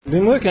We've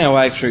been working our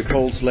way through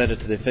Paul's letter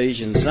to the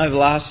Ephesians, and over the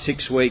last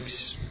 6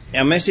 weeks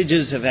our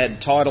messages have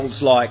had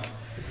titles like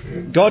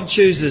God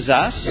chooses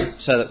us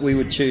so that we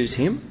would choose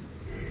Him,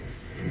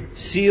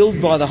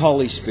 sealed by the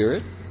Holy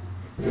Spirit,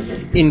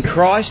 in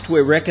Christ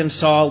we're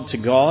reconciled to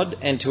God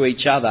and to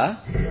each other,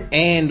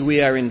 and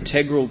we are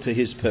integral to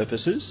His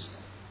purposes.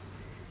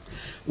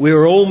 We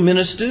are all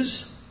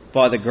ministers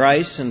by the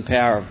grace and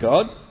power of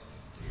God.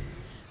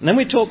 And then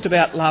we talked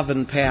about love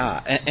and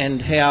power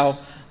and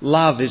how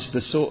love is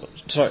the source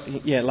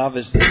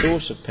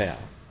of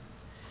power.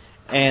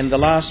 And the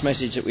last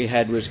message that we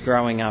had was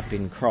growing up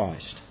in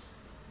Christ.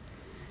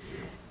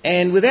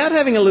 And without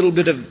having a little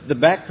bit of the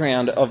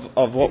background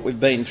of what we've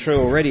been through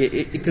already,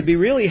 it could be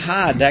really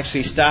hard to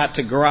actually start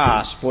to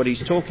grasp what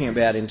he's talking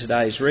about in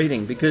today's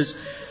reading, because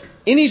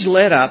in his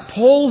letter,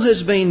 Paul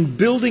has been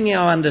building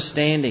our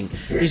understanding.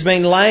 He's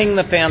been laying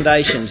the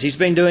foundations. He's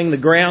been doing the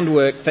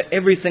groundwork for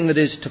everything that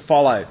is to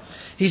follow.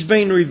 He's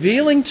been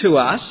revealing to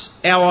us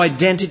our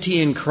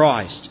identity in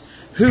Christ,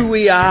 who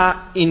we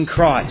are in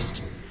Christ.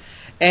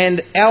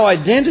 And our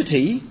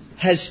identity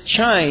has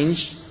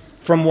changed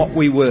from what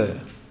we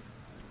were.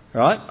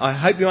 Right? I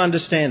hope you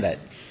understand that.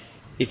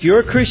 If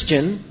you're a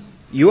Christian,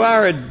 you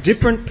are a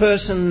different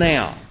person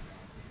now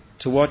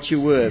to what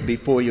you were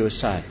before you were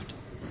saved.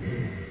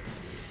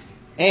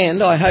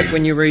 And I hope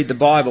when you read the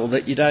Bible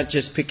that you don't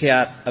just pick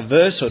out a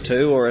verse or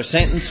two or a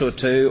sentence or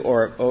two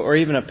or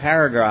even a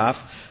paragraph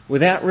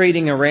without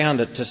reading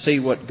around it to see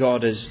what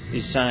God is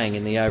saying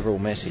in the overall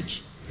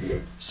message.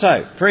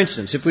 So, for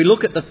instance, if we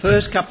look at the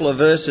first couple of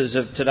verses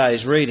of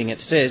today's reading,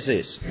 it says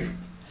this: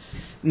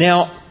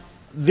 "Now,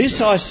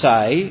 this I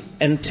say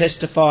and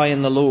testify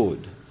in the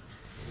Lord,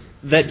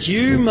 that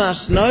you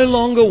must no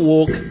longer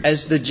walk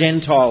as the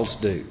Gentiles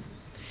do,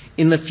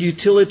 in the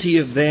futility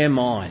of their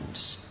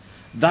minds.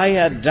 They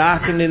are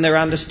darkened in their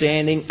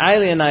understanding,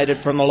 alienated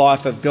from the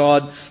life of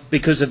God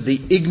because of the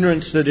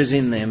ignorance that is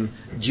in them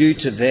due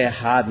to their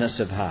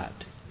hardness of heart.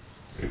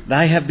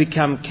 They have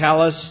become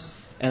callous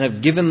and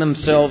have given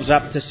themselves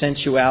up to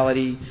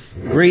sensuality,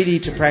 greedy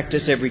to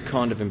practice every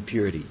kind of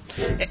impurity."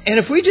 And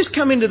if we just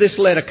come into this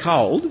letter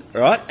cold,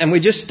 right, and we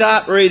just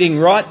start reading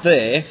right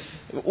there,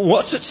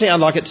 what's it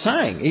sound like it's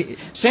saying? It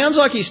sounds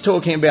like he's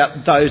talking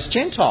about those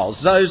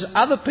Gentiles, those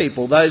other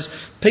people, those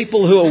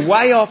people who are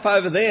way off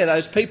over there,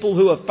 those people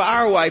who are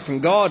far away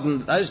from God.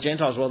 And those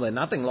Gentiles, well, they're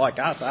nothing like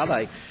us, are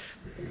they?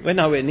 We're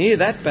nowhere near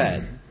that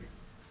bad.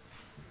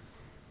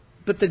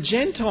 But the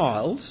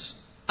Gentiles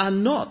are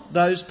not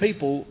those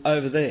people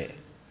over there.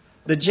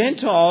 The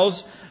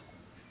Gentiles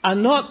are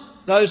not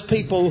those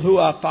people who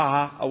are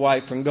far away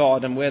from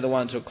God and we're the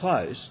ones who are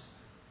close.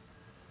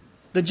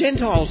 The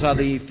Gentiles are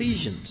the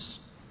Ephesians.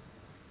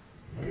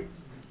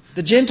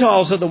 The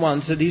Gentiles are the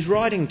ones that he's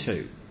writing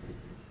to.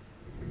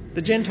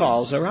 The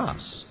Gentiles are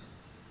us.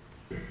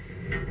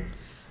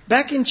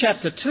 Back in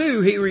chapter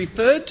 2, he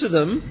referred to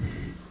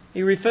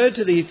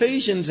the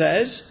Ephesians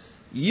as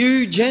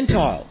you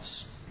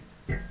Gentiles.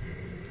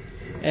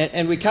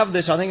 And we covered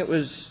this, I think it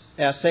was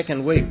our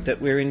second week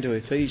that we're into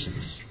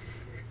Ephesians.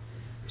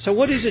 So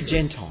what is a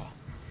Gentile?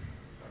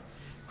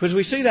 Because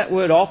we see that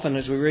word often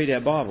as we read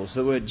our Bibles,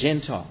 the word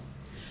Gentile.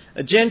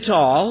 A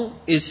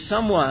Gentile is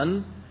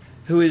someone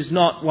who is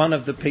not one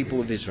of the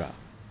people of Israel.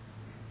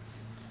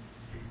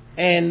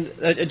 And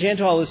a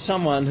Gentile is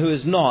someone who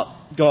is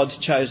not God's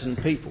chosen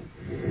people.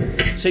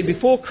 See,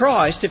 before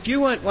Christ, if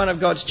you weren't one of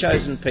God's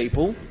chosen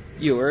people,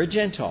 you were a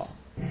Gentile.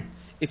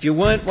 If you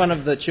weren't one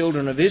of the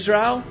children of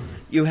Israel,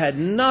 you had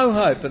no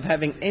hope of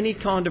having any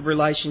kind of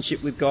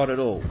relationship with God at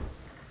all.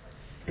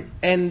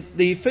 And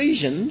the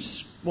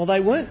Ephesians, well, they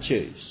weren't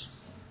Jews.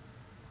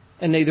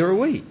 And neither are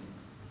we.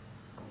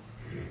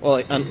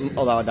 Well,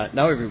 although I don't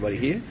know everybody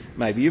here,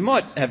 maybe you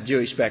might have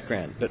Jewish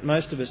background, but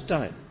most of us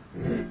don't.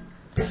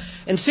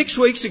 And 6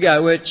 weeks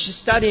ago we're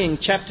studying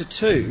chapter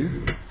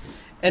 2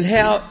 and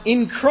how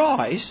in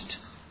Christ,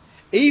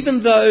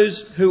 even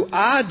those who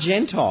are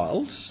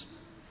Gentiles,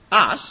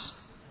 us,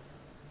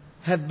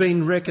 have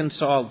been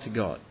reconciled to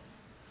God.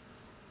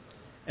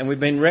 And we've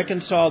been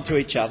reconciled to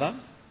each other,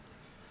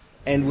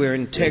 and we're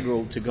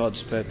integral to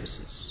God's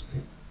purposes.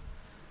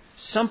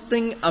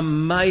 Something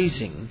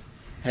amazing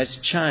has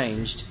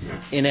changed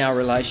in our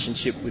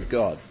relationship with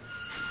God.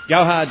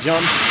 Go hard,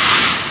 John.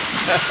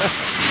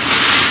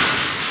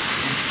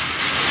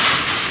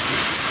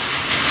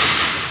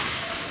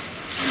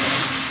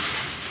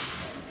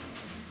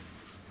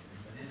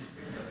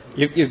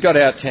 You've got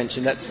our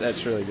attention.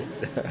 That's really good.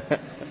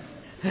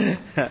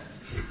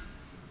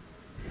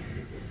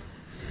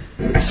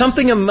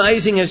 Something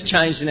amazing has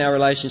changed in our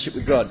relationship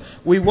with God.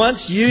 We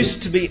once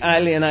used to be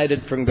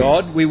alienated from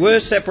God. We were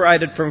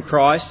separated from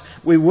Christ.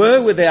 We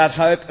were without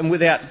hope and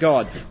without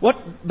God. What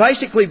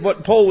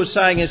Paul was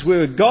saying is we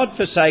were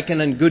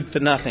God-forsaken and good for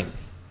nothing.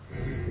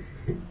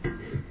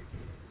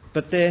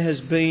 But there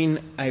has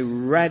been a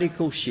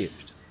radical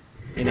shift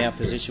in our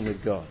position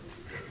with God.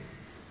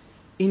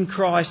 In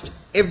Christ,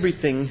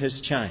 everything has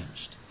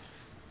changed.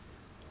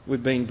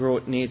 We've been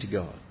brought near to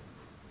God.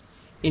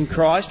 In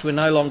Christ, we're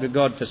no longer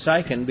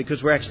God-forsaken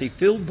because we're actually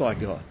filled by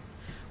God.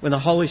 when the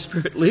Holy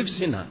Spirit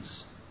lives in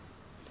us.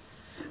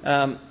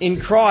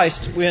 In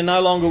Christ, we are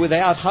no longer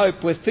without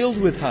hope, we're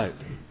filled with hope.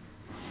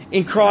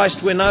 In Christ,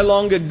 we're no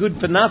longer good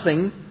for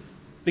nothing,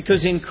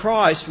 because in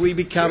Christ we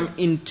become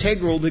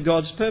integral to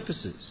God's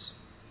purposes.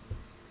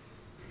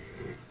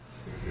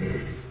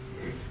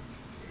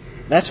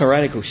 That's a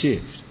radical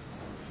shift.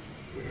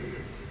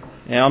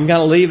 Now, I'm going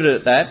to leave it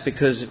at that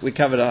because we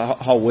covered a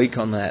whole week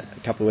on that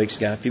a couple of weeks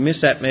ago. If you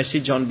missed that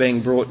message on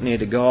being brought near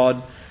to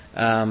God,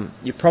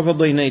 you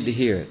probably need to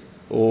hear it.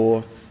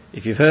 Or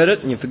if you've heard it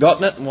and you've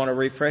forgotten it and want a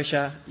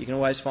refresher, you can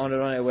always find it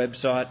on our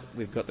website.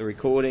 We've got the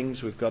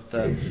recordings, we've got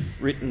the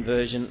written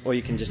version, or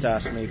you can just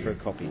ask me for a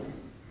copy.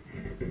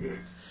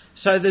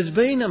 So there's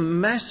been a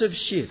massive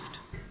shift.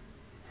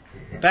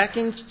 Back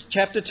in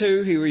chapter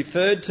 2, he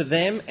referred to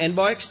them, and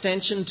by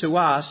extension to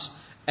us,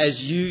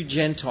 as you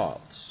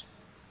Gentiles.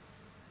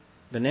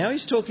 But now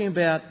he's talking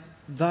about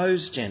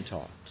those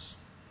Gentiles.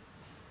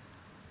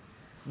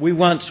 We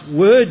once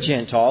were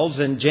Gentiles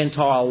and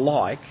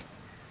Gentile-like.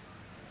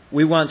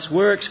 We once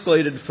were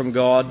excluded from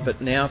God, but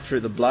now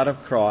through the blood of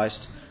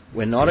Christ,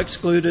 we're not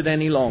excluded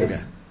any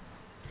longer.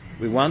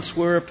 We once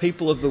were a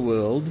people of the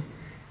world,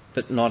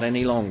 but not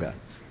any longer.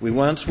 We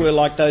once were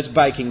like those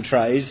baking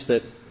trays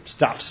that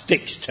stuff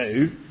sticks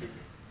to,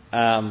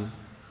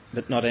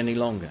 but not any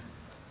longer.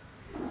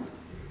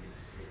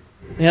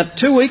 Now,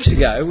 2 weeks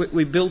ago,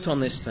 we built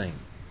on this thing,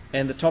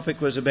 and the topic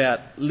was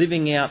about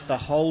living out the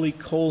holy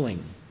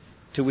calling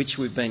to which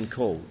we've been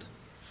called.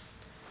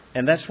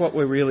 And that's what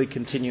we're really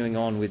continuing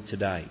on with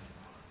today.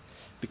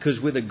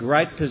 Because with a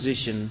great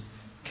position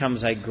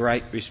comes a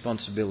great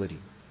responsibility.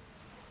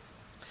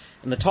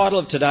 And the title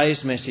of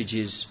today's message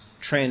is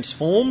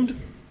Transformed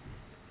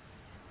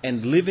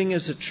and Living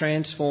as the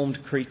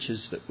Transformed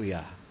Creatures that we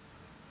are.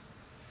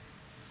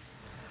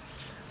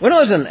 When I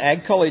was an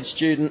ag college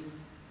student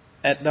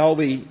at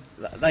Dalby,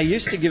 they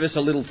used to give us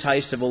a little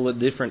taste of all the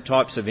different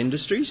types of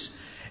industries.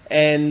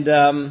 And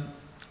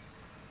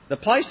the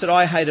place that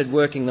I hated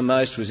working the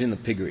most was in the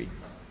piggery.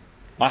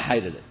 I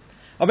hated it.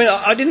 I mean,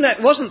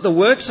 it wasn't the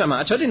work so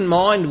much. I didn't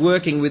mind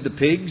working with the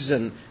pigs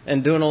and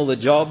doing all the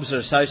jobs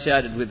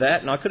associated with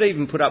that. And I could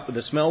even put up with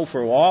the smell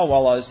for a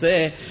while I was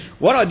there.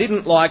 What I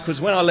didn't like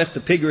was when I left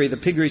the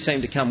piggery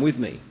seemed to come with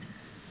me.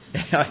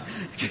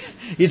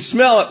 You'd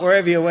smell it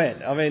wherever you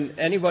went. I mean,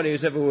 anybody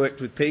who's ever worked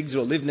with pigs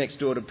or lived next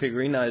door to a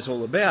piggery knows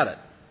all about it.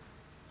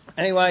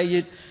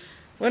 Anyway,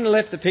 when I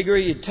left the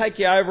piggery, you'd take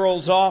your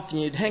overalls off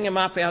and you'd hang them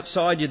up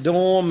outside your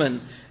dorm,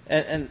 and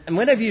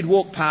whenever you'd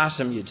walk past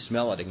them, you'd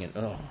smell it again.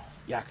 Oh,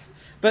 yuck.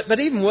 But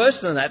even worse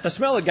than that, the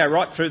smell would go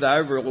right through the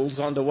overalls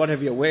onto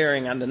whatever you're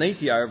wearing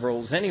underneath your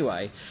overalls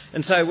anyway.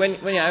 And so when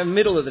you're in the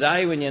middle of the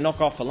day, when you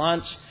knock off for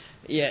lunch,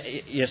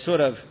 you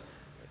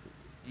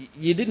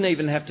didn't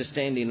even have to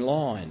stand in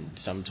line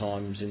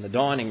sometimes in the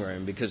dining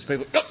room because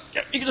people,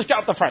 you can just go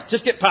up the front,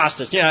 just get past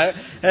us,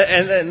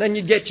 and then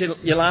you'd get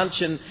your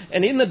lunch. And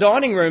in the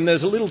dining room,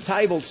 there's a little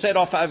table set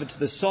off over to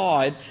the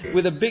side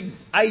with a big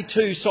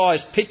A2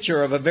 sized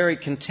picture of a very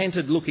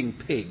contented looking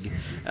pig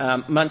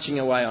munching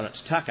away on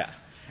its tucker.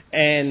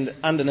 And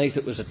underneath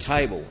it was a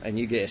table, and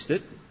you guessed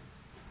it,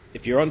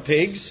 if you're on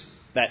pigs,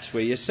 that's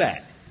where you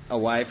sat,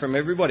 away from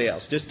everybody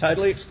else, just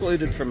totally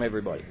excluded from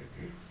everybody.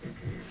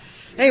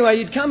 Anyway,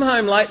 you'd come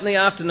home late in the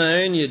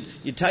afternoon,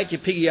 you'd take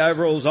your piggy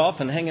overalls off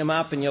and hang them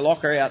up in your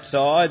locker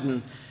outside,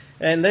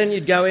 and then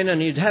you'd go in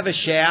and you'd have a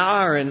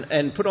shower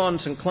and put on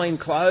some clean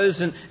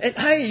clothes, and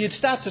hey, you'd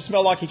start to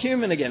smell like a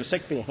human again,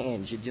 except for your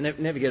hands. You'd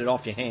never get it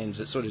off your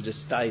hands, it sort of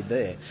just stayed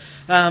there.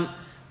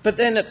 But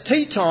then at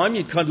tea time,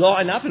 you could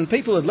line up, and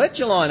people would let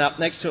you line up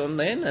next to them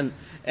then,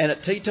 and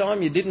at tea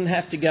time you didn't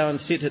have to go and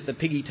sit at the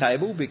piggy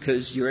table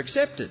because you're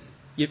accepted.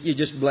 You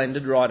just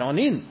blended right on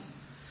in.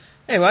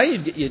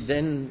 Anyway, you'd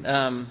then,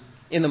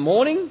 in the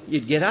morning,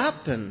 you'd get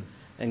up and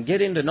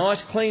get into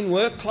nice clean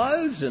work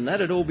clothes, and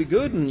that'd all be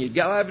good, and you'd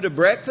go over to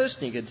breakfast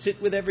and you could sit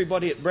with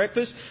everybody at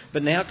breakfast.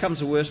 But now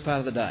comes the worst part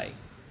of the day.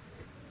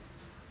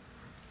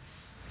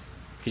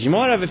 Because you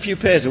might have a few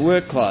pairs of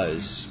work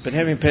clothes, but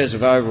how many pairs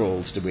of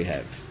overalls do we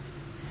have?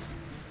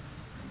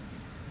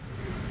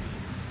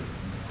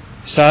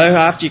 So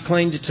after you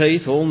cleaned your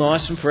teeth, all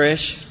nice and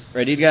fresh,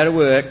 ready to go to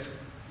work,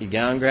 you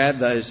go and grab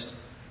those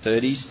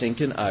dirty,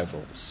 stinking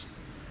overalls.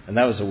 And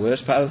that was the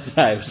worst part of the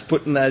day, was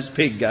putting those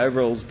pig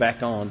overalls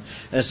back on.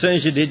 And as soon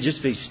as you did,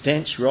 just be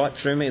stench right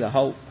through me, the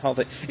whole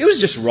thing. It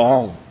was just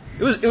wrong.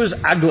 It was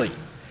ugly.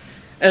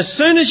 As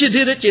soon as you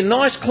did it, your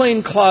nice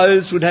clean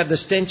clothes would have the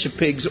stench of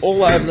pigs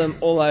all over them,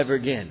 all over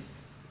again.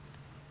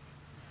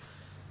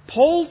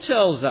 Paul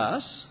tells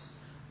us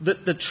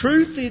that the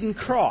truth in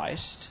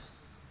Christ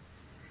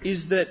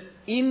is that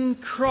in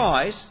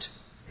Christ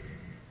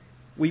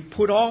we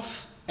put off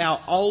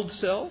our old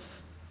self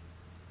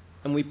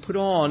and we put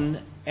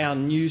on our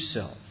new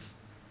self.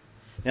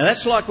 Now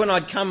that's like when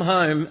I'd come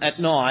home at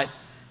night,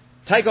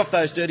 take off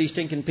those dirty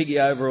stinking piggy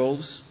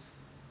overalls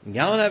and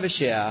go and have a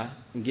shower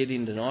and get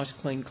into nice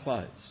clean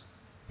clothes.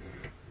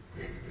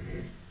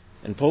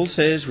 And Paul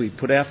says we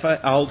put our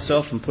old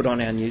self and put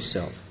on our new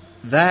self.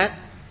 That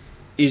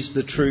is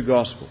the true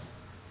gospel.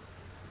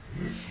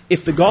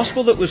 If the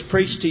gospel that was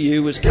preached to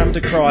you was come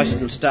to Christ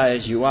and stay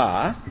as you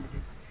are,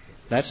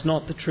 that's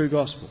not the true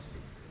gospel.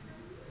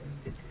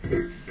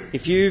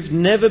 If you've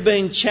never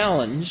been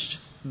challenged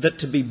that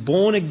to be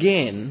born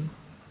again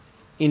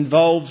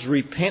involves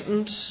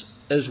repentance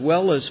as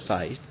well as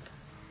faith,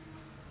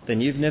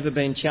 then you've never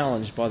been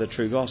challenged by the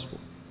true gospel.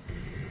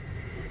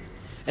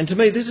 And to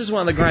me, this is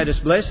one of the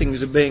greatest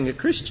blessings of being a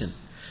Christian.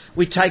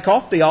 We take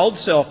off the old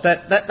self,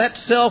 that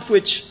self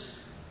which,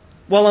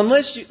 well, I'm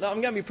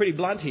going to be pretty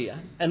blunt here,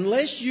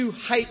 unless you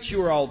hate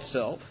your old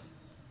self,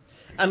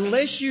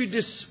 unless you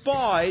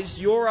despise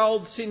your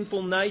old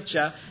sinful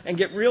nature and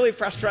get really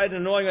frustrated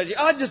and annoyed and go,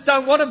 I just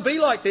don't want to be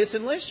like this,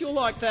 unless you're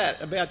like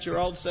that about your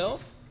old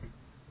self,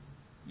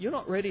 you're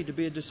not ready to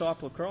be a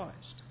disciple of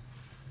Christ.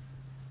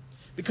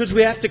 Because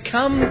we have to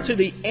come to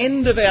the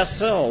end of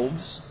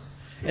ourselves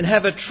and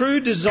have a true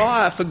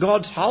desire for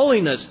God's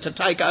holiness to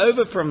take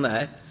over from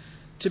that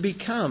to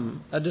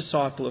become a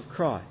disciple of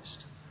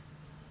Christ.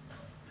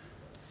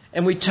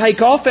 And we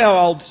take off our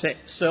old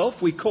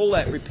self, we call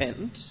that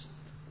repentance.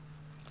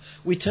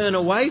 We turn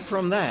away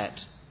from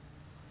that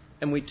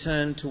and we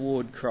turn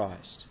toward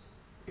Christ.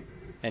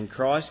 And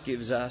Christ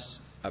gives us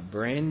a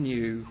brand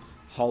new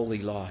holy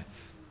life.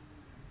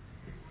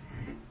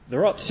 The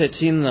rot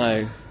sets in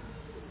though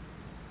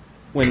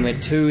when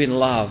we're too in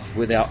love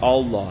with our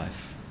old life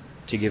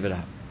to give it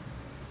up.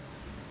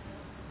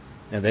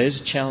 Now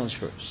there's a challenge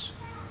for us.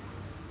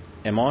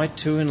 Am I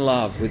too in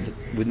love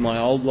with my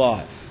old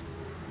life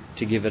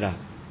to give it up?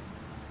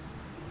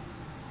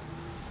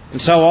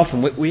 And so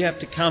often we have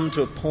to come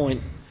to a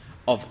point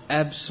of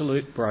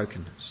absolute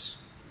brokenness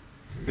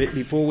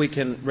before we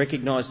can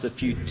recognise the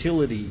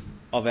futility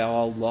of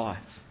our old life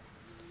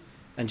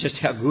and just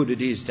how good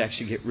it is to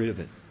actually get rid of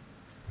it.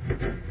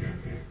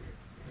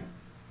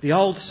 The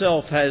old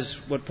self has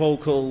what Paul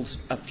calls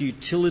a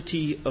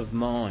futility of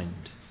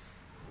mind.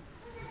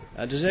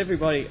 Does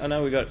everybody, I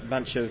know we've got a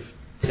bunch of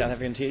South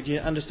Africans here, do you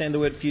understand the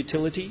word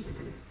futility?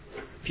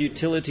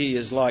 Futility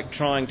is like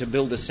trying to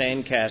build a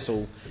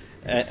sandcastle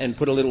and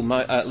put a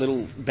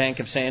little bank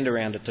of sand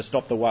around it to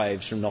stop the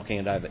waves from knocking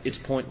it over. It's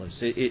pointless.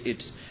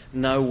 It's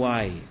no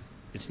way.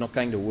 It's not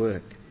going to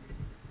work.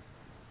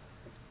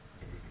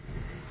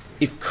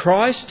 If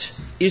Christ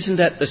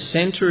isn't at the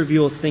centre of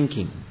your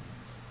thinking,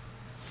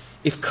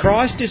 if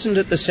Christ isn't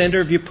at the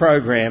centre of your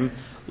program,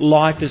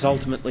 life is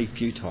ultimately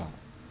futile.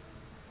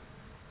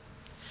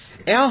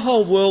 Our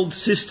whole world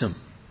system,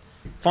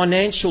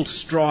 financial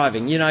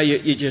striving,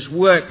 you just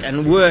work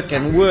and work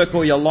and work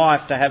all your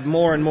life to have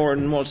more and more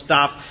and more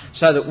stuff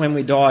so that when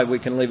we die we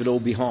can leave it all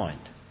behind.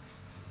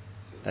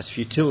 That's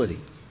futility.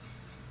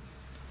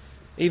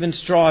 Even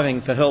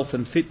striving for health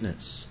and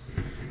fitness,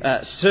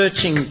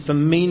 searching for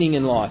meaning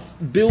in life,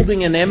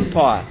 building an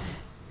empire.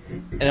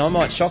 And I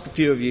might shock a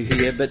few of you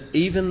here, but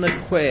even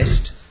the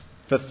quest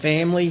for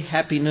family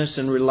happiness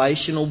and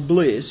relational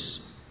bliss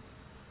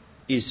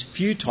is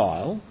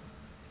futile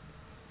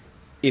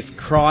if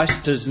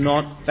Christ does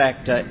not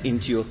factor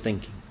into your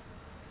thinking.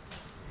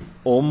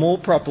 Or more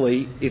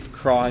properly, if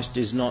Christ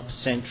is not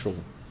central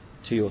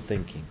to your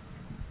thinking.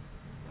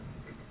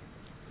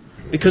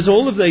 Because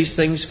all of these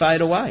things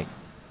fade away.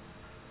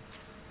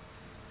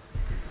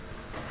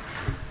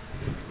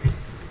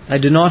 They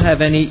do not have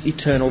any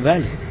eternal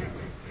value.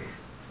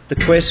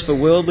 The quest for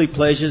worldly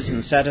pleasures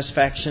and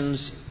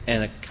satisfactions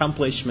and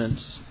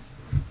accomplishments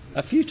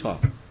are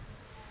futile.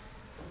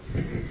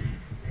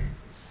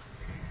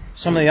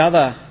 Some of the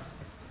other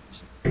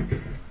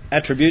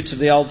attributes of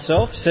the old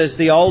self says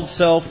the old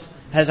self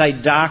has a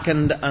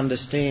darkened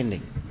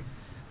understanding.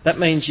 That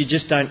means you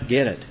just don't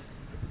get it.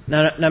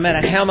 No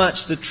matter how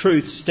much the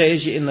truth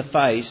stares you in the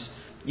face,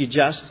 you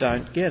just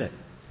don't get it.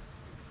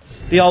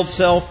 The old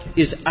self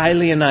is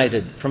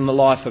alienated from the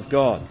life of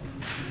God.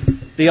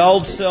 The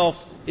old self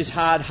is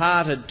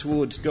hard-hearted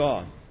towards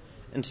God,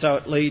 and so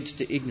it leads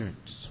to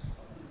ignorance.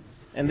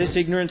 And this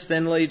ignorance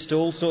then leads to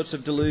all sorts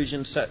of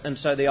delusions, and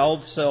so the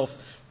old self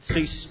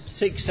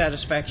seeks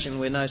satisfaction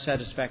where no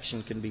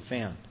satisfaction can be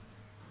found.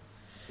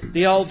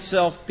 The old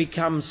self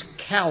becomes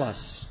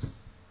callous.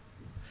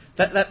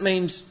 That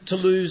means to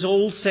lose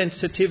all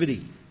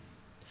sensitivity.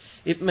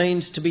 It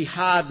means to be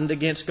hardened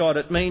against God.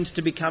 It means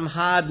to become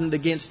hardened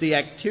against the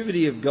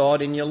activity of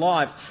God in your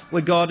life,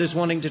 where God is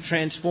wanting to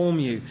transform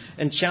you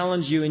and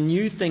challenge you in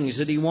new things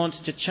that He wants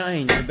to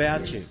change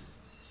about you.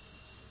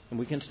 And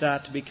we can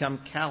start to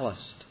become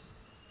calloused.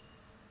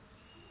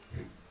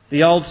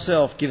 The old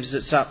self gives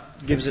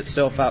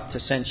itself up to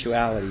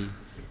sensuality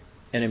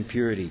and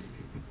impurity.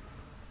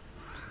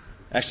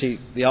 Actually,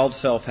 the old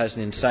self has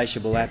an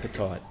insatiable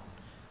appetite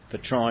for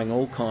trying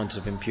all kinds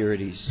of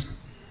impurities,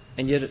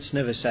 and yet it's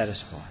never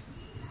satisfied.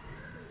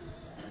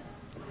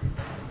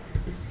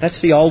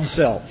 That's the old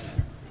self.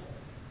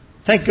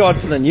 Thank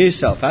God for the new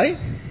self, eh?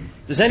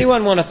 Does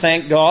anyone want to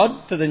thank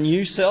God for the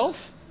new self?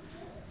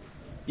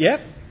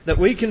 Yep, that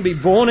we can be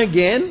born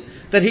again,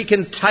 that He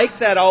can take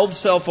that old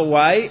self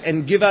away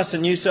and give us a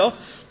new self.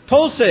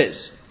 Paul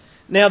says,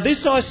 now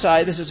this I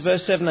say, this is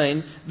verse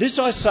 17, this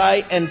I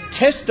say and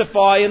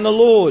testify in the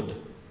Lord.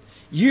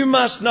 You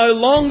must no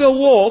longer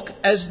walk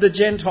as the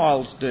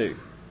Gentiles do.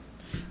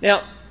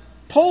 Now,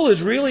 Paul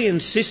is really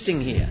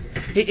insisting here.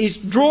 He's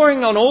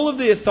drawing on all of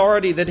the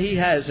authority that he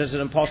has as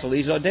an apostle.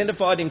 He's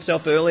identified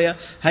himself earlier.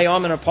 Hey,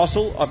 I'm an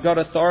apostle. I've got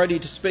authority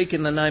to speak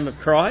in the name of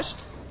Christ.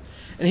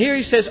 And here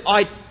he says,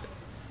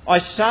 I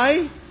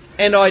say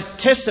and I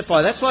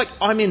testify. That's like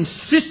I'm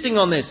insisting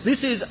on this.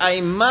 This is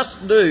a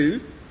must do.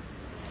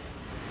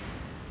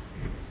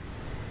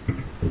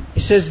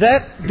 He says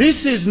that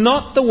this is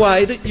not the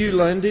way that you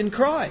learned in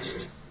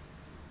Christ.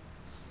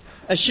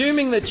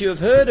 Assuming that you have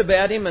heard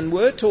about him and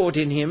were taught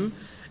in him,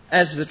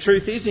 as the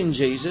truth is in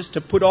Jesus,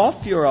 to put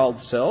off your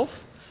old self,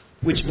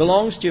 which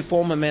belongs to your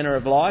former manner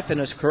of life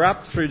and is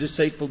corrupt through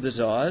deceitful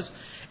desires,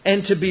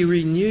 and to be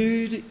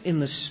renewed in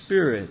the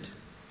spirit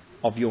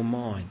of your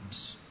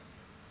minds,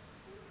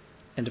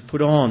 and to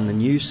put on the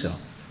new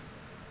self,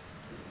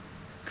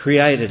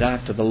 created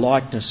after the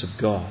likeness of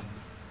God,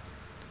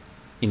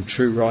 in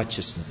true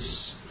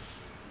righteousness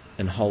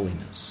and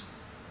holiness.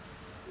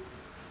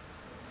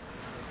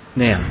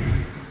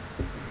 Now,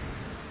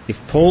 if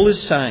Paul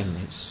is saying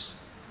this,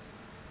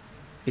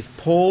 if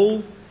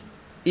Paul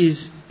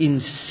is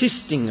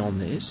insisting on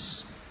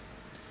this,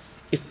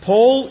 if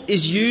Paul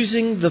is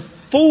using the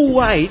full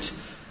weight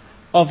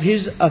of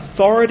his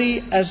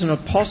authority as an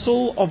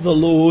apostle of the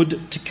Lord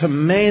to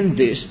command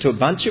this to a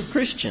bunch of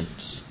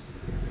Christians,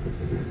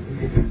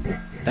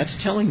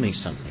 that's telling me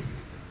something.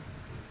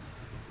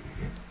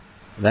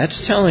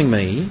 That's telling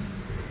me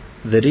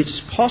that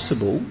it's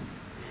possible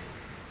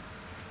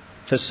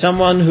for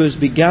someone who has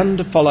begun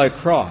to follow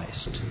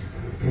Christ,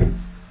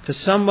 for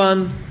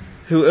someone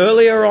who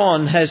earlier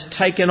on has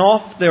taken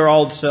off their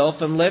old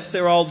self and left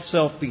their old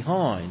self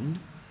behind,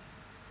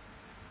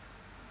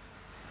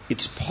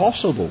 it's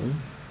possible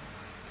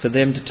for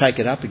them to take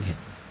it up again.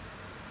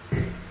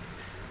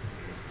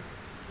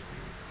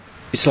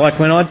 It's like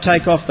when I'd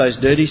take off those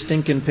dirty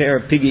stinking pair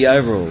of piggy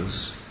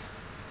overalls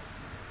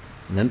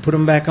and then put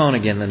them back on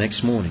again the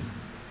next morning.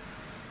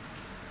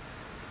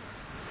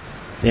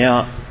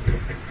 Now,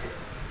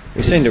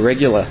 we seem to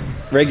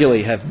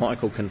regularly have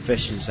Michael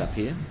confessions up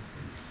here.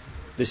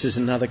 This is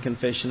another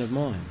confession of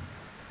mine.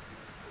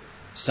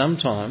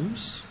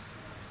 Sometimes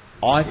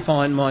I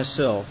find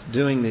myself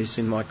doing this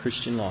in my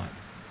Christian life.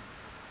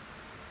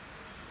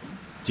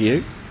 Do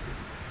you?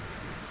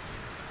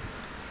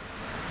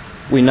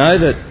 We know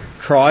that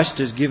Christ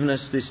has given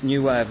us this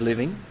new way of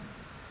living.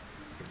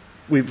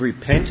 We've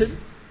repented.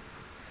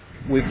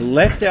 We've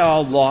left our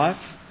old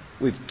life.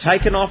 We've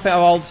taken off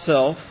our old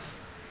self.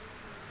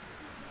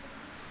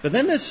 But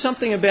then there's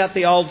something about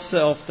the old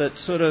self that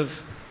sort of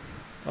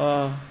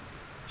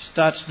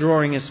starts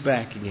drawing us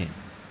back again.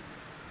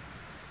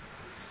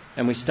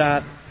 And we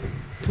start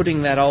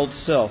putting that old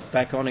self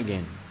back on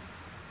again,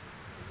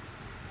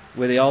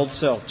 where the old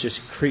self just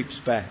creeps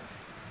back.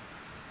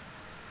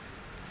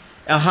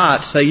 Our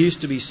hearts, they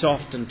used to be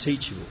soft and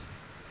teachable.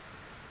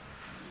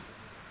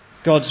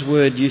 God's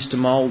word used to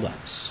mould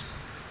us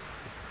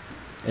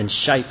and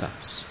shape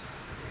us.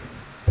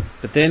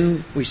 But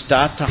then we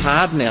start to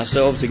harden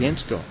ourselves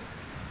against God.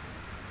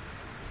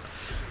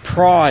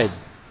 Pride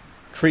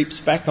creeps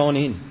back on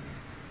in.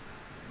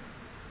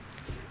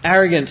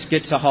 Arrogance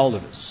gets a hold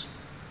of us.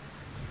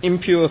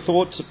 Impure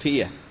thoughts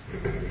appear.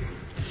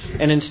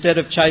 And instead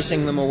of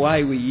chasing them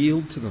away, we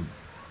yield to them.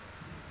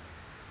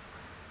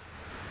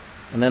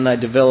 And then they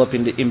develop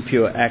into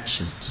impure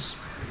actions.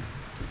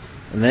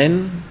 And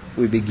then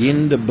we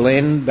begin to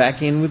blend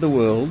back in with the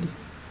world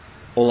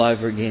all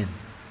over again.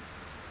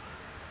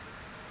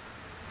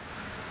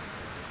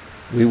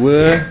 We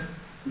were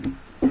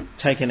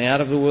taken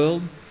out of the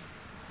world,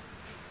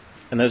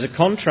 and there's a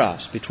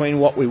contrast between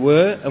what we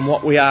were and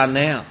what we are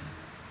now.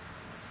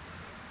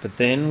 But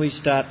then we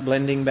start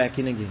blending back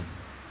in again.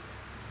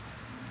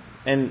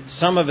 And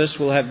some of us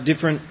will have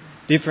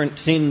different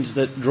sins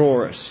that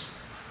draw us.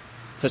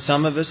 For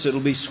some of us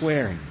it'll be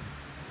swearing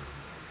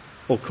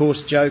or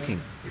coarse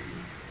joking.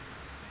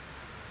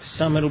 For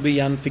some it'll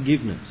be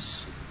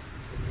unforgiveness.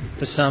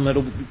 For some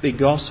it'll be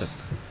gossip.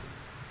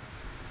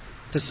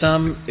 For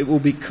some it will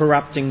be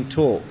corrupting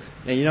talk.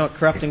 Now you know what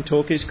corrupting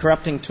talk is?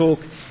 Corrupting talk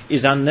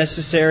is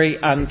unnecessary,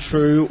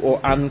 untrue or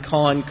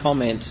unkind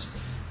comments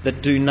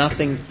that do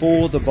nothing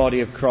for the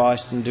body of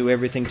Christ and do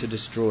everything to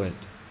destroy it.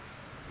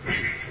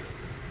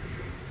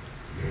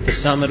 For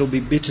some it'll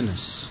be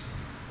bitterness,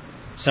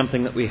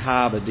 something that we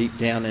harbour deep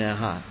down in our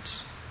hearts.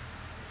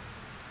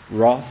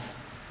 Wrath,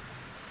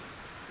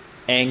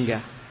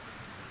 anger.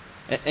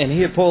 And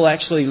here Paul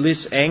actually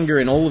lists anger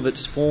in all of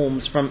its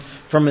forms, from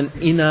an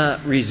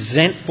inner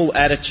resentful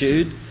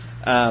attitude,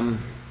 the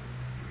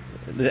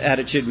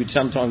attitude we'd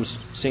sometimes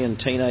see in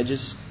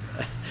teenagers,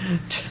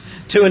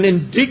 to an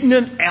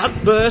indignant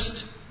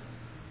outburst,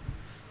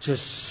 to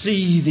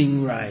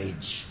seething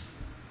rage,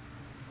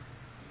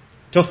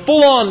 to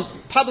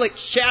full-on public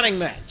shouting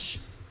match,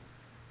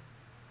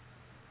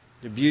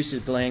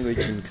 abusive language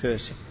and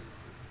cursing.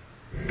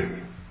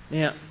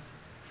 Now,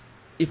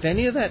 if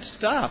any of that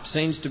stuff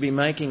seems to be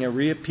making a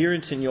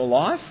reappearance in your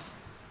life,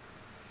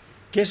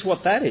 guess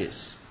what that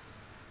is?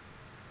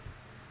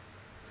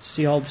 It's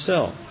the old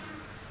self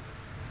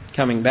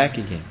coming back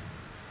again.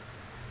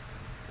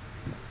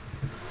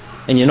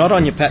 And you're not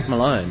on your Pat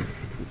Malone.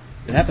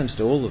 It happens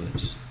to all of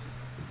us.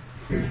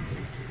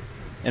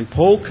 And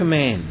Paul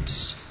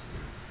commands,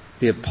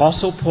 the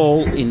Apostle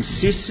Paul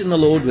insists in the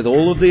Lord with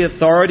all of the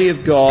authority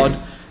of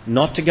God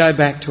not to go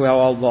back to our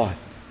old life.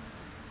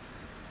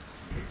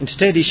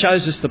 Instead, he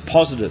shows us the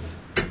positive.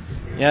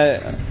 You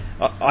know,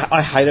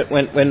 I hate it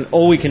when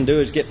all we can do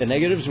is get the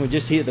negatives and we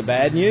just hear the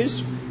bad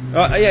news.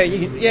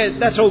 Yeah,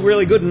 that's all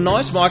really good and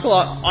nice, Michael.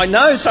 I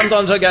know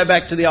sometimes I go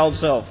back to the old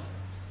self.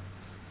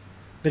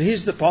 But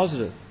here's the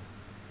positive.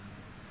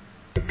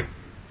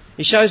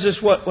 He shows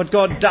us what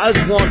God does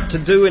want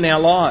to do in our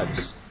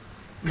lives.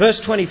 Verse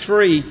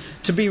 23,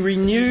 to be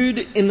renewed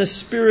in the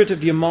spirit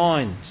of your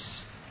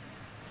minds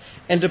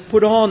and to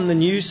put on the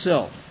new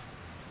self,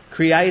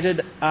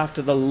 created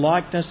after the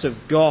likeness of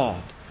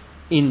God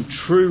in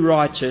true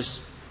righteousness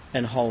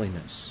and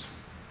holiness.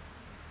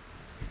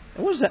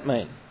 And what does that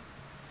mean?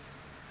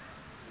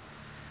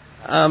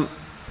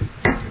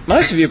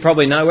 Most of you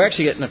probably know we're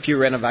actually getting a few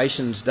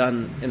renovations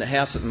done in the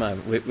house at the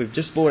moment. We've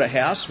just bought a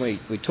house. We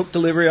took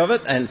delivery of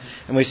it and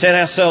we set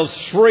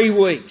ourselves 3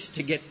 weeks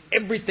to get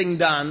everything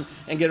done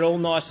and get it all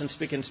nice and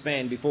spick and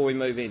span before we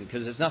move in,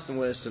 because there's nothing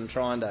worse than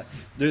trying to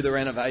do the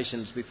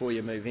renovations before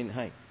you move in.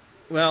 Hey,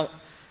 well,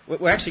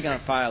 we're actually going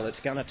to fail.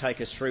 It's going to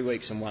take us 3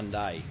 weeks and 1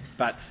 day.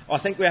 But I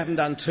think we haven't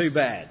done too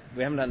bad.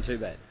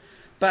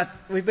 But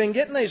we've been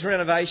getting these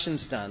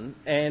renovations done,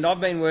 and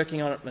I've been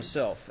working on it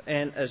myself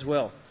and as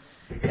well.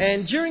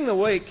 And during the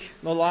week,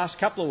 the last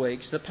couple of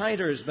weeks, the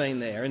painter has been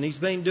there and he's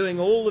been doing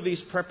all of his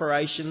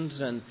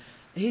preparations, and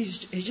he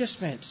just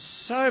spent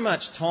so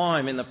much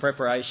time in the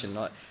preparation.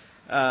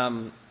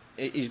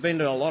 He's been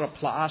doing a lot of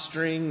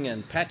plastering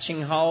and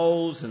patching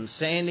holes and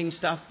sanding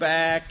stuff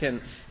back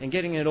and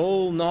getting it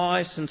all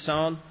nice and so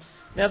on.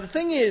 Now the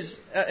thing is,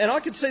 and I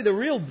could see the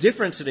real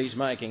difference that he's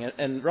making,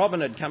 and Robin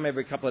would come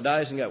every couple of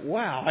days and go,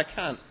 wow, I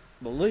can't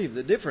believe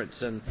the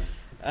difference. And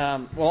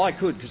well, I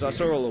could, because I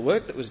saw all the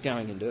work that was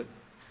going into it.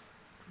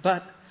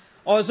 But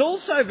I was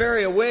also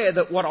very aware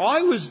that what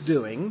I was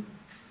doing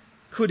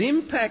could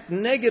impact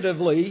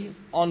negatively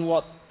on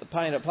what the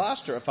painter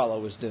plasterer fellow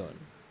was doing.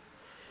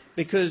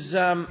 Because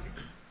I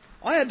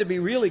had to be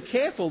really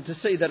careful to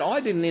see that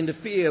I didn't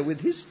interfere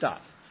with his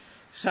stuff.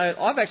 So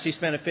I've actually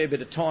spent a fair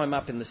bit of time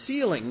up in the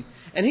ceiling,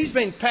 and he's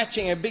been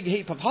patching a big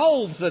heap of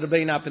holes that have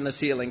been up in the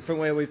ceiling from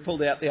where we've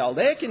pulled out the old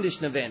air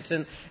conditioner vents.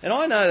 And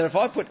I know that if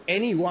I put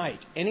any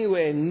weight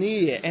anywhere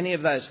near any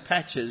of those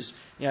patches,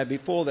 you know,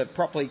 before they're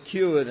properly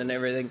cured and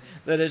everything,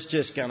 that it's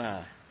just going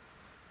to...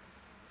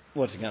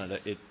 What's it going to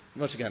do?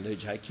 What's it going to do,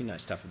 Jake? You know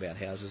stuff about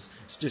houses.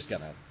 It's just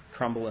going to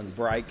crumble and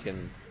break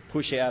and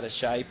push out of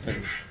shape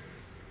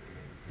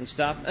and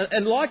stuff.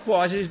 And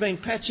likewise, he's been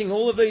patching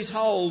all of these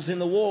holes in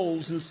the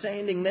walls and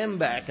sanding them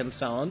back and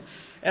so on.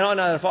 And I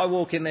know that if I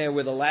walk in there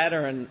with a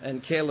ladder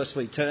and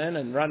carelessly turn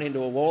and run into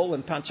a wall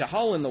and punch a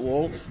hole in the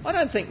wall, I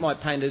don't think my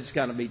painter's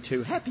going to be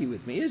too happy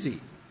with me, is he?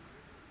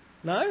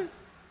 No?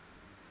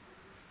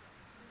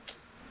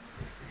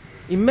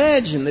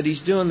 Imagine that he's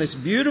doing this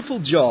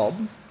beautiful job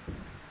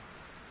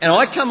and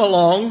I come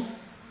along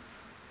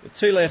with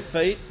 2 left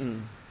feet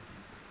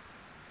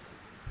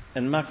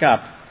and muck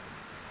up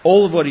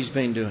all of what he's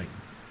been doing.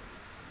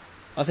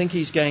 I think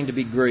he's going to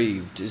be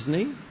grieved, isn't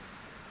he?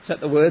 Is that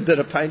the word that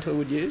a painter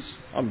would use?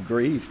 I'm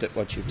grieved at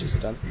what you've just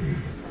done.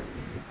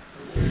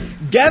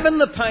 Gavin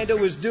the painter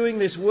was doing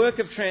this work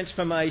of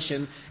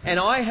transformation, and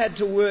I had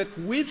to work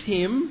with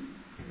him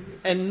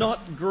and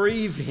not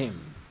grieve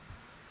him.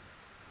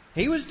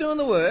 He was doing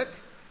the work,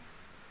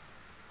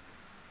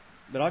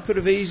 but I could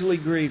have easily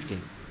grieved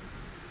him.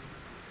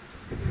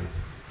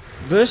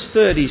 Verse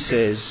 30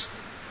 says,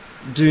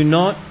 do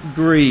not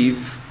grieve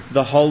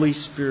the Holy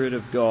Spirit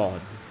of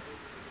God,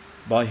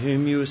 by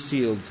whom you are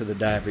sealed for the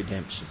day of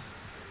redemption.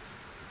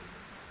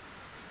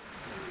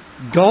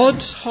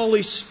 God's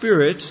Holy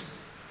Spirit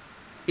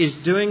is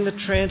doing the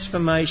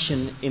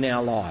transformation in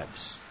our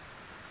lives.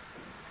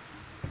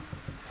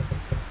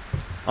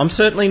 I'm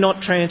certainly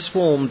not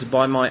transformed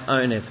by my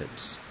own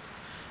efforts.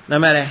 No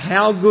matter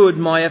how good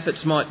my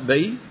efforts might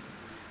be,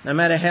 no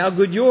matter how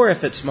good your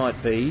efforts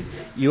might be,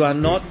 you are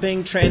not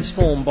being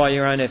transformed by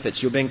your own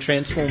efforts. You're being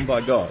transformed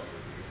by God.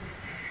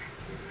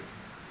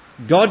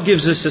 God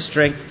gives us the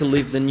strength to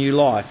live the new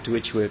life to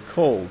which we're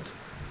called.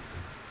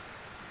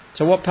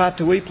 So what part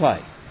do we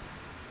play?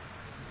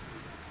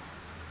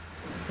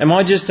 Am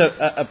I just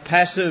a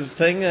passive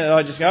thing?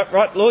 I just go,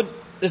 right, Lord,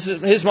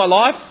 here's my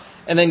life,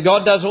 and then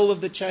God does all of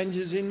the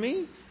changes in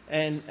me,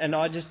 and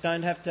I just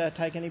don't have to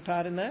take any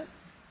part in that?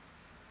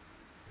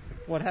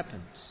 What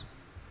happens?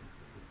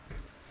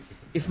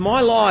 If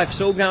my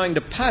life's all going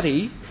to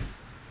putty,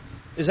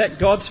 is that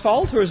God's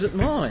fault or is it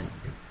mine?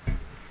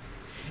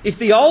 If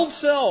the old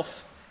self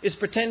is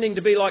pretending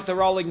to be like the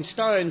Rolling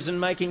Stones and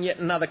making yet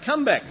another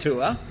comeback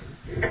tour,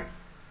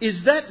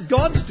 is that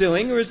God's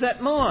doing or is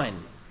that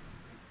mine?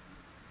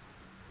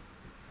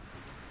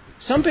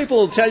 Some people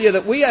will tell you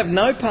that we have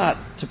no part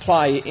to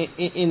play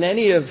in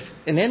any of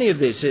in any of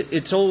this.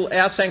 It's all,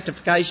 our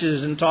sanctification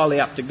is entirely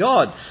up to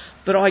God.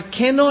 But I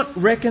cannot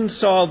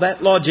reconcile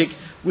that logic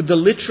with the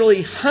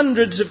literally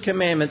hundreds of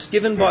commandments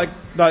given by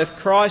both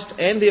Christ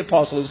and the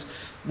apostles,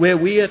 where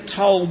we are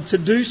told to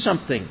do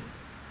something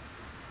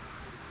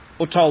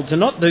or told to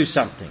not do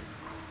something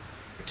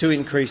to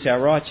increase our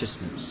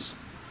righteousness.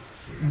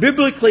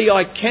 Biblically,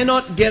 I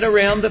cannot get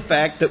around the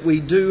fact that we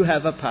do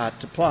have a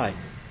part to play.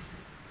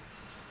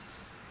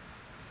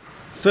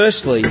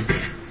 Firstly,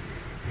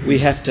 we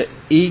have to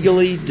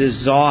eagerly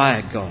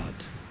desire God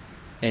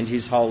and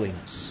His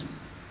holiness.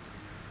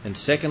 And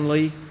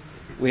secondly,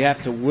 we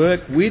have to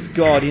work with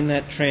God in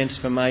that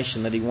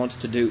transformation that He wants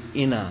to do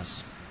in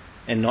us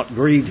and not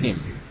grieve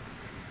Him.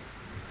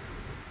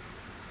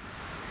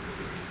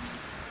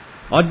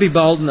 I'd be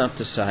bold enough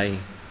to say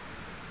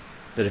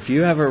that if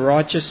you have a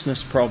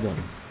righteousness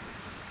problem,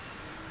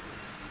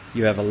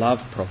 you have a love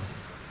problem.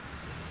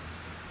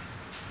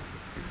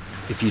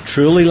 If you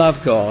truly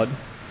love God,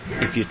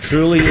 if you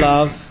truly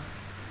love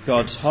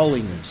God's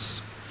holiness,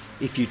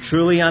 if you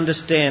truly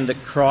understand that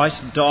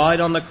Christ died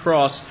on the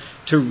cross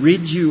to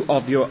rid you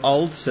of your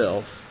old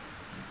self,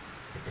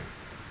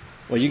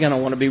 well, you're going to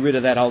want to be rid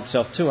of that old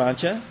self too,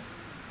 aren't you?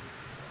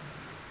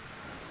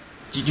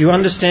 Did you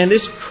understand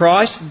this?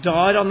 Christ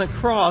died on the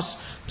cross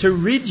to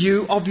rid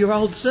you of your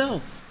old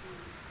self.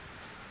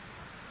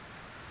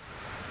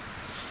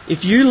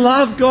 If you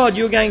love God,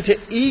 you're going to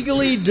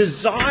eagerly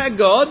desire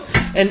God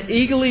and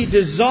eagerly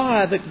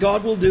desire that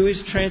God will do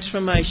His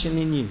transformation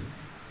in you.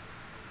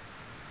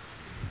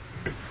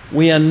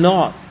 We are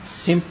not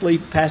simply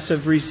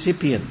passive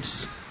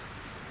recipients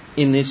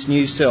in this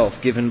new self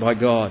given by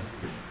God.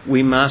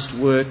 We must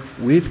work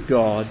with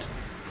God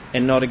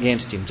and not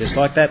against Him. Just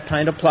like that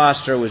painter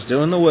plasterer was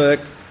doing the work,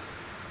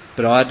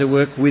 but I had to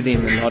work with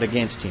him and not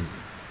against him.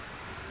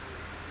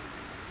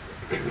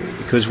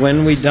 Because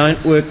when we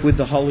don't work with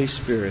the Holy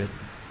Spirit,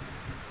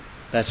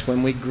 that's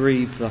when we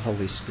grieve the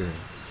Holy Spirit.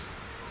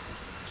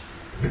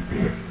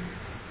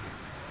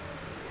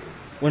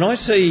 When I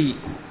see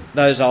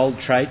those old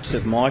traits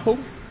of Michael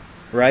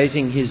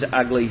raising his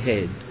ugly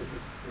head,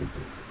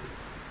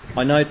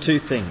 I know two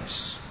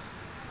things.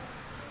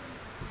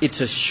 It's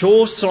a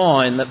sure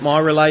sign that my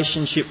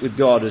relationship with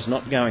God is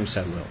not going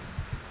so well.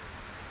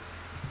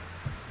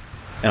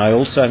 And I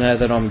also know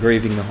that I'm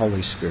grieving the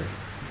Holy Spirit.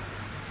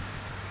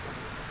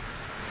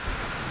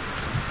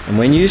 And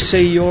when you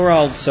see your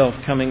old self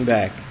coming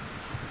back,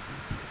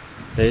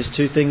 there's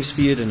two things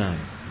for you to know.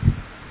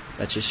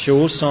 That's a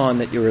sure sign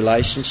that your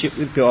relationship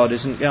with God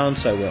isn't going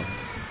so well.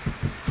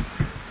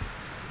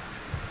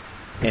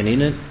 And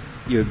in it,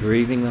 you're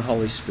grieving the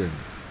Holy Spirit.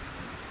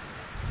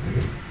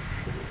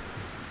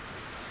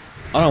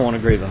 I don't want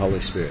to grieve the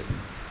Holy Spirit.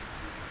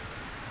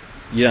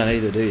 You don't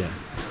either, do you?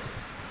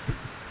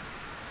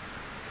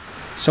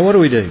 So what do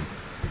we do?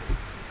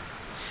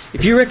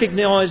 If you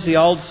recognise the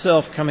old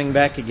self coming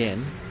back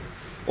again,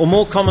 or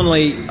more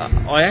commonly,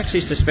 I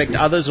actually suspect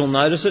others will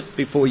notice it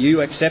before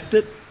you accept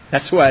it.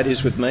 That's the way it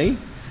is with me.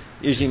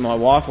 Usually my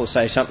wife will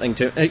say something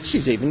to me.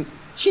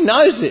 She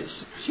knows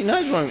this. She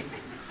knows what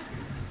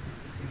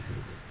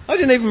I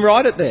didn't even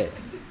write it there.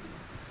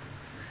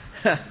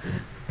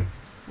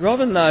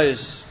 Robin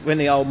knows when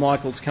the old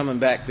Michael's coming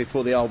back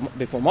before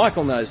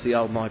Michael knows the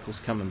old Michael's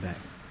coming back.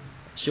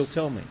 She'll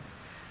tell me.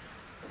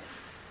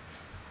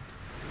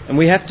 And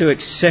we have to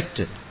accept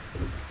it.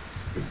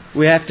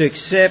 We have to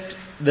accept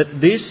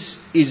that this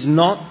is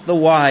not the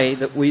way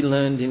that we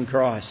learned in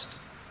Christ.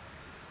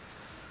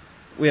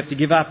 We have to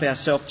give up our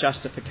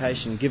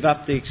self-justification, give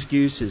up the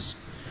excuses.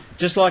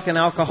 Just like an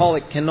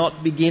alcoholic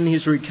cannot begin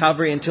his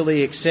recovery until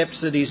he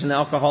accepts that he's an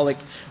alcoholic,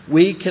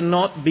 we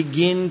cannot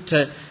begin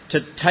to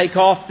take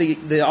off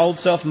the old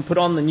self and put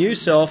on the new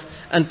self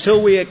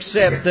until we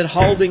accept that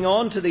holding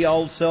on to the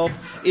old self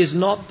is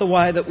not the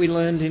way that we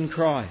learned in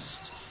Christ.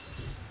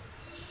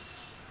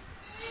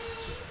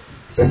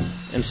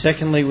 And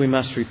secondly, we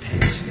must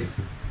repent.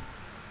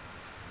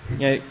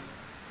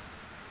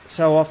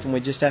 So often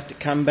we just have to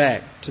come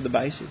back to the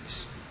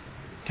basics.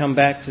 Come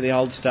back to the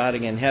old start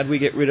again. How do we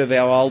get rid of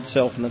our old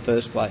self in the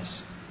first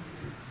place?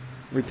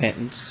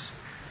 Repentance.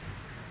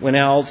 When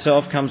our old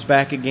self comes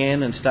back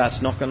again and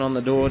starts knocking on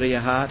the door to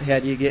your heart, how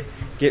do you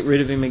get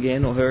rid of him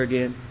again or her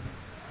again?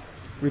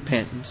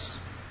 Repentance.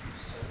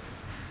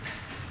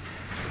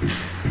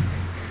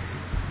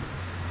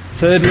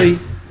 Thirdly,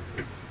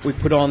 we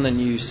put on the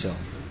new self.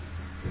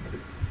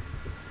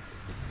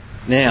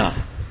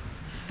 Now,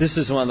 this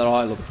is the one that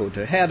I look forward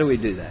to. How do we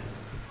do that?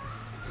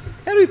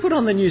 How do we put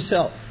on the new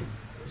self?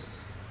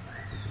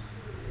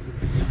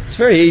 It's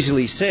very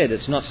easily said.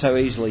 It's not so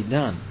easily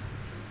done.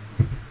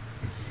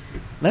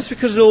 And that's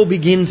because it all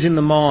begins in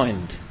the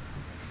mind.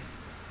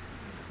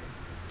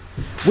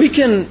 We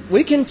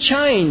can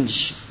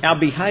change our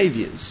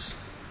behaviours.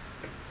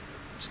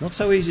 It's not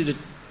so easy to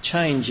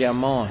change our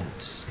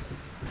minds.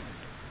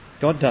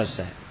 God does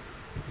that.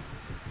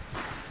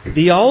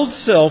 The old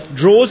self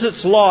draws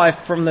its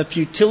life from the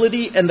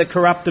futility and the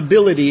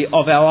corruptibility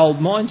of our old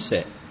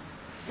mindset.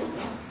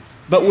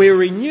 But we're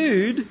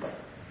renewed,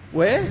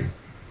 where?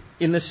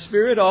 In the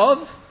spirit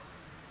of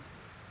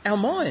our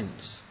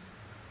minds.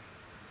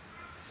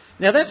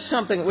 Now that's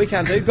something we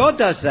can't do. God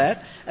does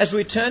that. As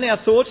we turn our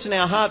thoughts and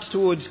our hearts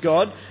towards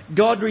God,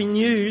 God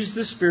renews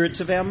the spirits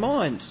of our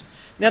minds.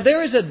 Now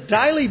there is a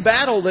daily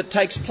battle that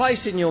takes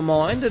place in your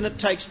mind, and it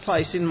takes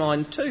place in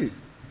mine too.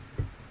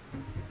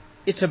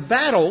 It's a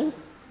battle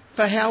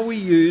for how we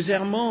use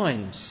our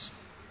minds.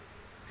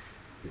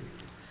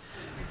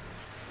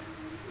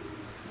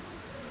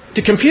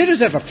 Do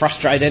computers ever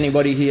frustrate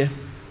anybody here?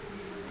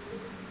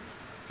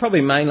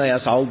 Probably mainly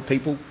us old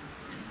people.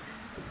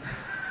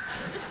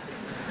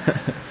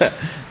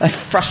 They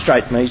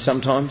frustrate me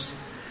sometimes.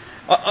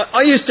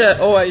 I used to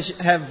always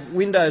have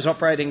Windows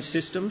operating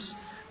systems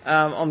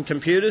on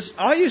computers.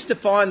 I used to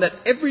find that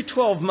every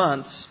 12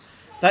 months,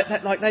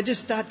 they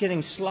just start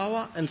getting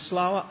slower and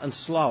slower and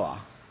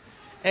slower.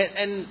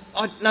 And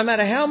no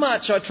matter how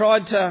much I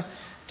tried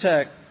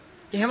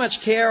how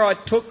much care I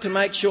took to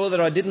make sure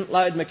that I didn't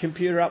load my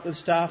computer up with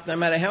stuff, no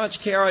matter how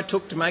much care I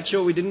took to make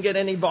sure we didn't get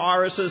any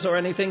viruses or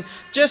anything,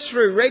 just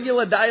through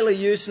regular daily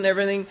use and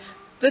everything,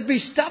 there'd be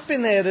stuff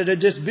in there that would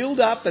just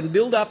build up and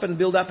build up and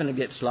build up, and it'd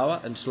get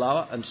slower and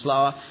slower and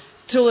slower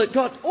till it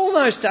got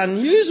almost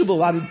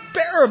unusable,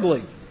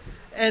 unbearably.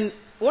 And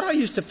what I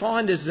used to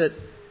find is that,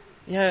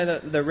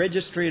 the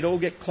registry would all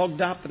get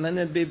clogged up, and then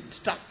there'd be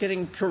stuff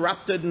getting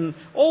corrupted and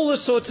all the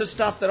sorts of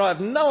stuff that I have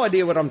no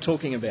idea what I'm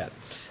talking about.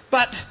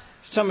 But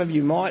some of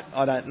you might,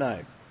 I don't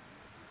know.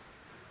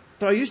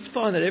 But I used to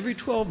find that every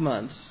 12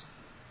 months,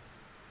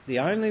 the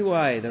only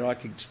way that I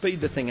could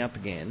speed the thing up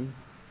again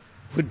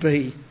would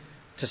be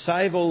to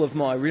save all of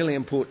my really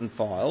important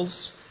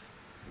files,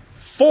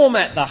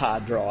 format the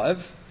hard drive,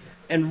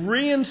 and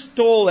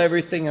reinstall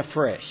everything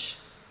afresh.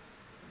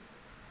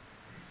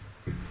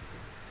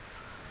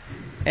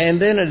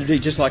 And then it'd be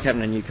just like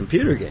having a new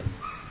computer again.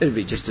 It'd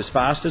be just as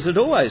fast as it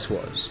always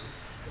was.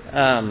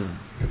 And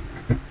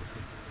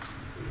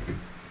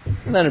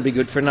then it'd be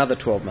good for another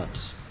 12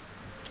 months.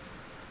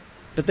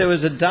 But there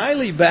was a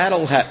daily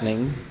battle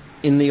happening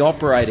in the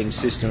operating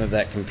system of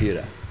that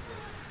computer.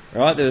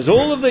 Right? There was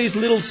all of these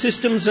little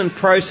systems and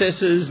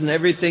processes and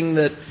everything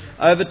that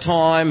over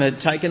time had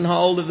taken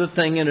hold of the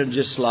thing, and it'd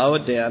just slow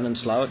it down and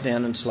slow it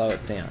down and slow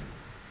it down.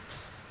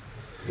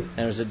 And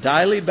it was a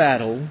daily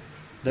battle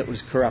that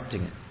was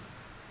corrupting it.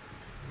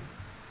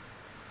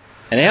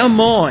 And our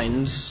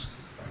minds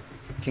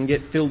can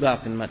get filled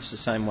up in much the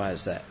same way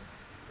as that.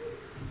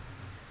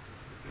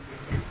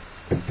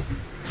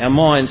 Our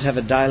minds have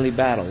a daily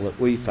battle that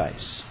we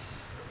face.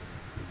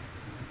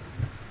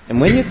 And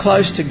when you're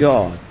close to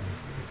God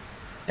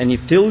and you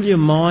fill your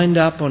mind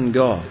up on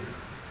God,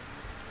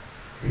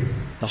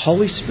 the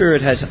Holy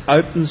Spirit has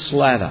open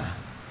slather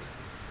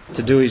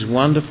to do His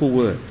wonderful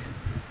work.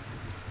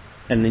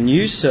 And the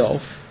new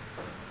self,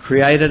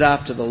 created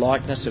after the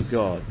likeness of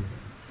God,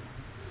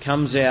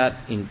 comes out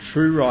in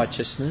true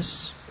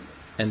righteousness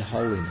and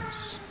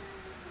holiness.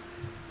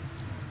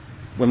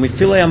 When we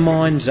fill our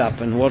minds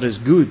up on what is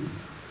good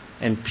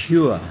and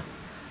pure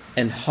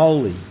and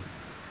holy,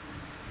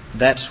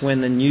 that's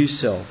when the new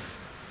self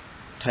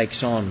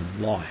takes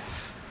on life.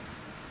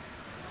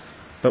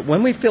 But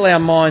when we fill our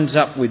minds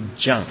up with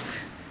junk,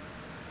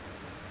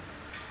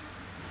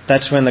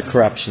 that's when the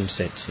corruption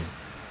sets in.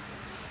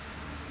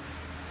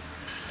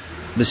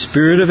 The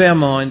spirit of our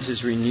minds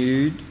is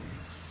renewed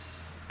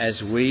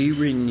as we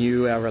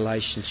renew our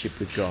relationship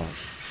with God.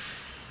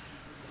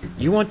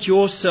 You want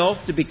yourself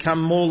to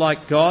become more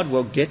like God?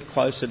 Well, get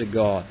closer to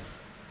God,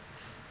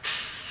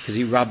 because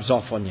He rubs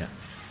off on you.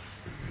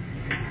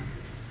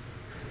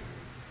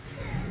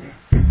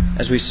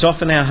 As we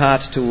soften our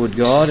hearts toward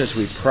God, as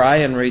we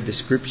pray and read the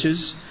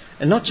Scriptures,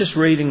 and not just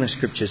reading the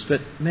Scriptures,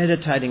 but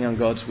meditating on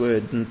God's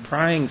Word and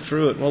praying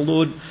through it. Well,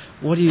 Lord,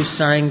 what are you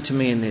saying to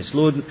me in this?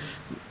 Lord,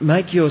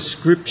 make your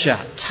Scripture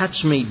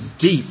touch me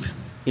deep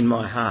in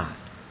my heart.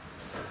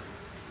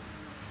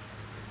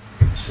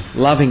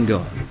 Loving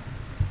God,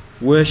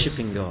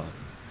 worshipping God,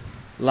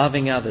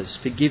 loving others,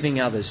 forgiving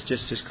others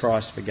just as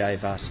Christ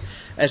forgave us.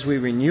 As we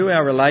renew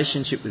our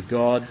relationship with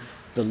God,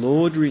 the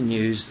Lord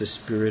renews the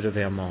spirit of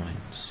our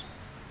minds.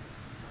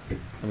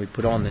 And we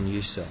put on the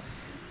new self.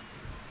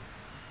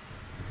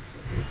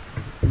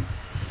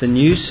 The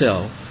new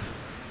self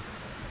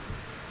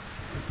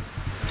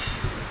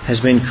has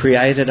been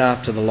created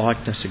after the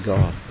likeness of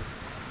God.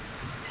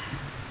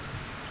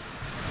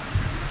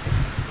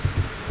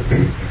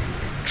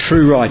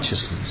 True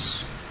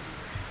righteousness.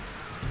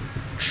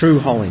 True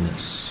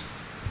holiness.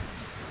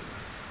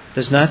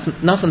 There's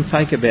nothing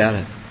fake about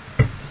it.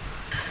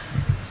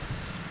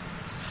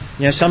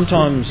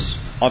 Sometimes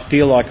I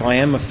feel like I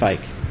am a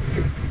fake.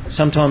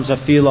 Sometimes I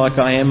feel like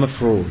I am a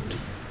fraud.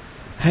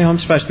 Hey, I'm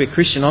supposed to be a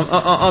Christian.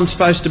 I'm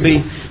supposed to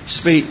be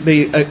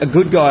a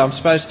good guy. I'm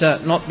supposed to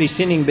not be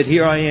sinning, but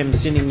here I am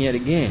sinning yet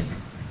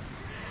again.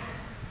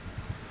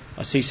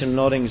 I see some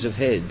noddings of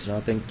heads, and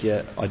I think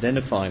you're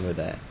identifying with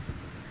that.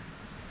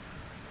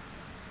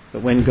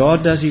 But when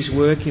God does His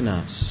work in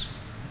us,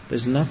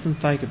 there's nothing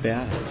fake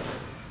about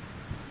it.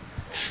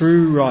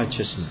 True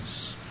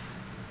righteousness.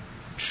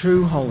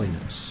 True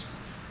holiness.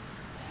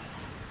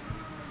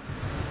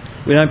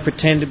 We don't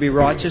pretend to be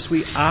righteous.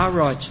 We are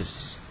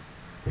righteous.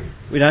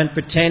 We don't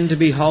pretend to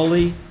be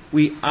holy.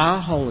 We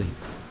are holy.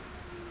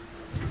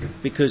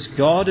 Because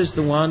God is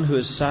the one who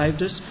has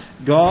saved us.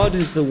 God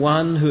is the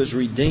one who has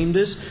redeemed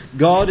us.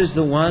 God is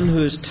the one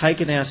who has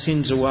taken our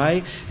sins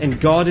away.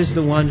 And God is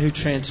the one who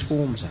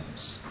transforms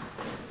us.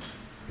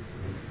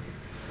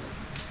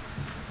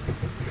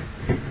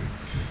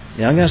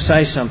 Now I'm going to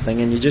say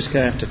something, and you're just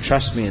going to have to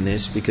trust me in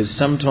this, because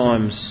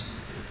sometimes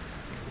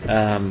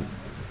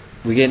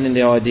we get into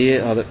the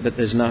idea that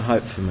there's no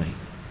hope for me.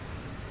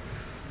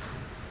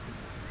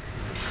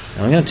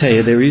 And I'm going to tell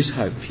you, there is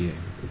hope for you.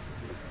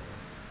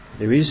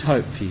 There is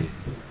hope for you.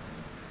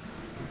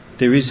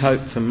 There is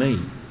hope for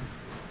me.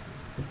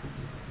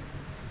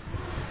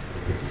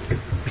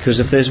 Because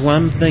if there's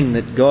one thing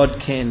that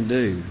God can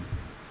do,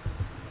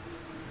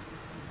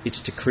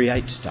 it's to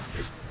create stuff.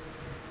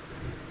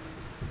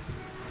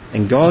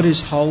 And God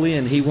is holy,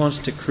 and He wants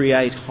to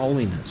create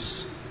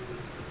holiness.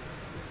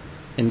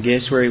 And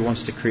guess where He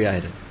wants to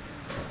create it?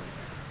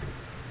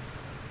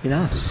 In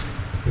us.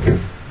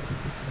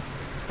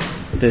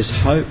 There's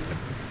hope.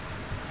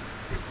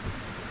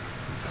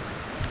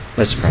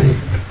 Let's pray.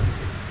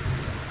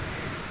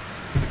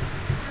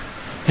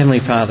 Heavenly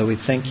Father, we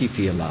thank You for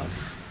Your love.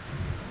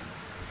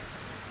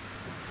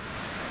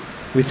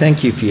 We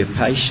thank You for Your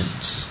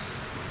patience.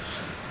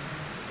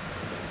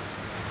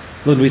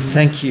 Lord, we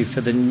thank You for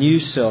the new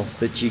self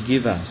that You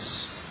give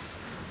us.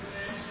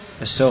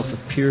 A self of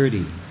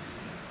purity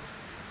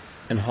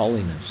and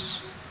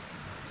holiness.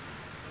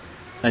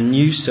 A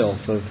new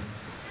self of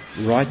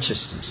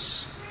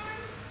righteousness,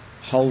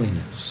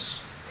 holiness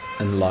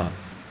and love.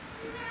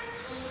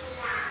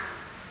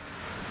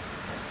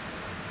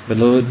 But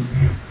Lord,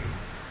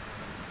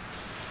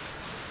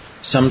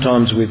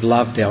 sometimes we've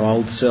loved our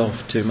old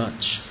self too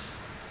much.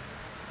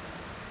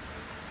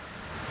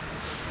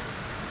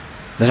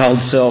 That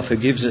old self who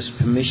gives us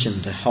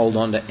permission to hold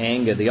on to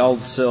anger, the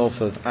old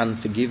self of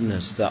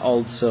unforgiveness, the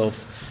old self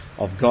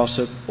of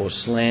gossip or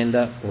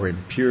slander or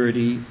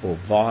impurity or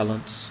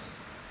violence.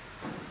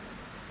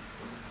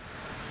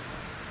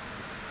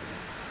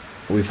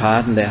 We've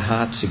hardened our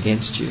hearts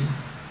against You.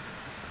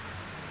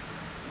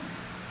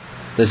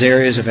 There's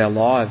areas of our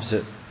lives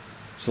that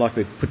it's like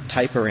we've put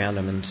tape around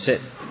them and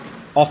set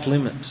off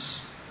limits.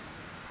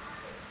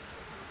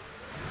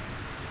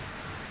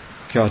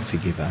 God,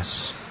 forgive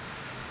us.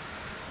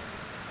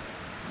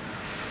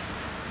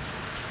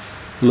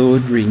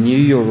 Lord, renew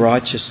Your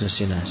righteousness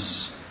in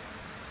us.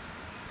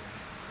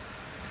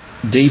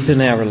 Deepen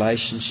our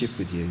relationship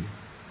with You.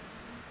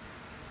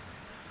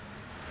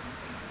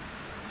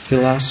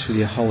 Fill us with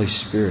Your Holy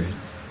Spirit.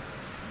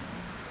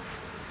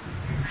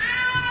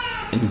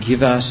 And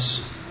give us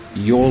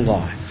Your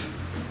life,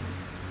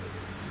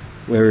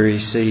 where we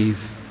receive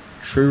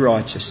true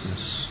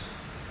righteousness,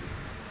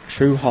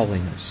 true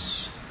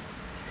holiness.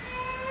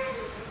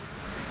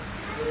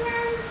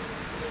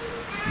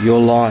 Your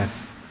life,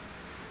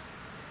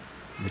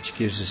 which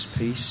gives us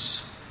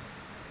peace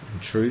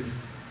and truth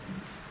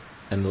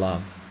and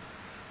love.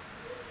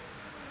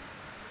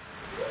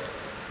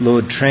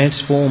 Lord,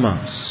 transform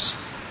us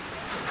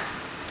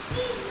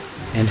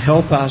and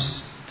help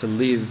us to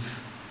live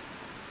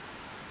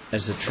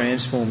as the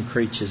transformed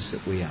creatures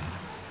that we are.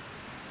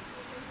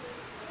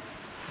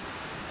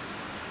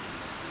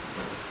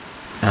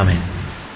 Amen.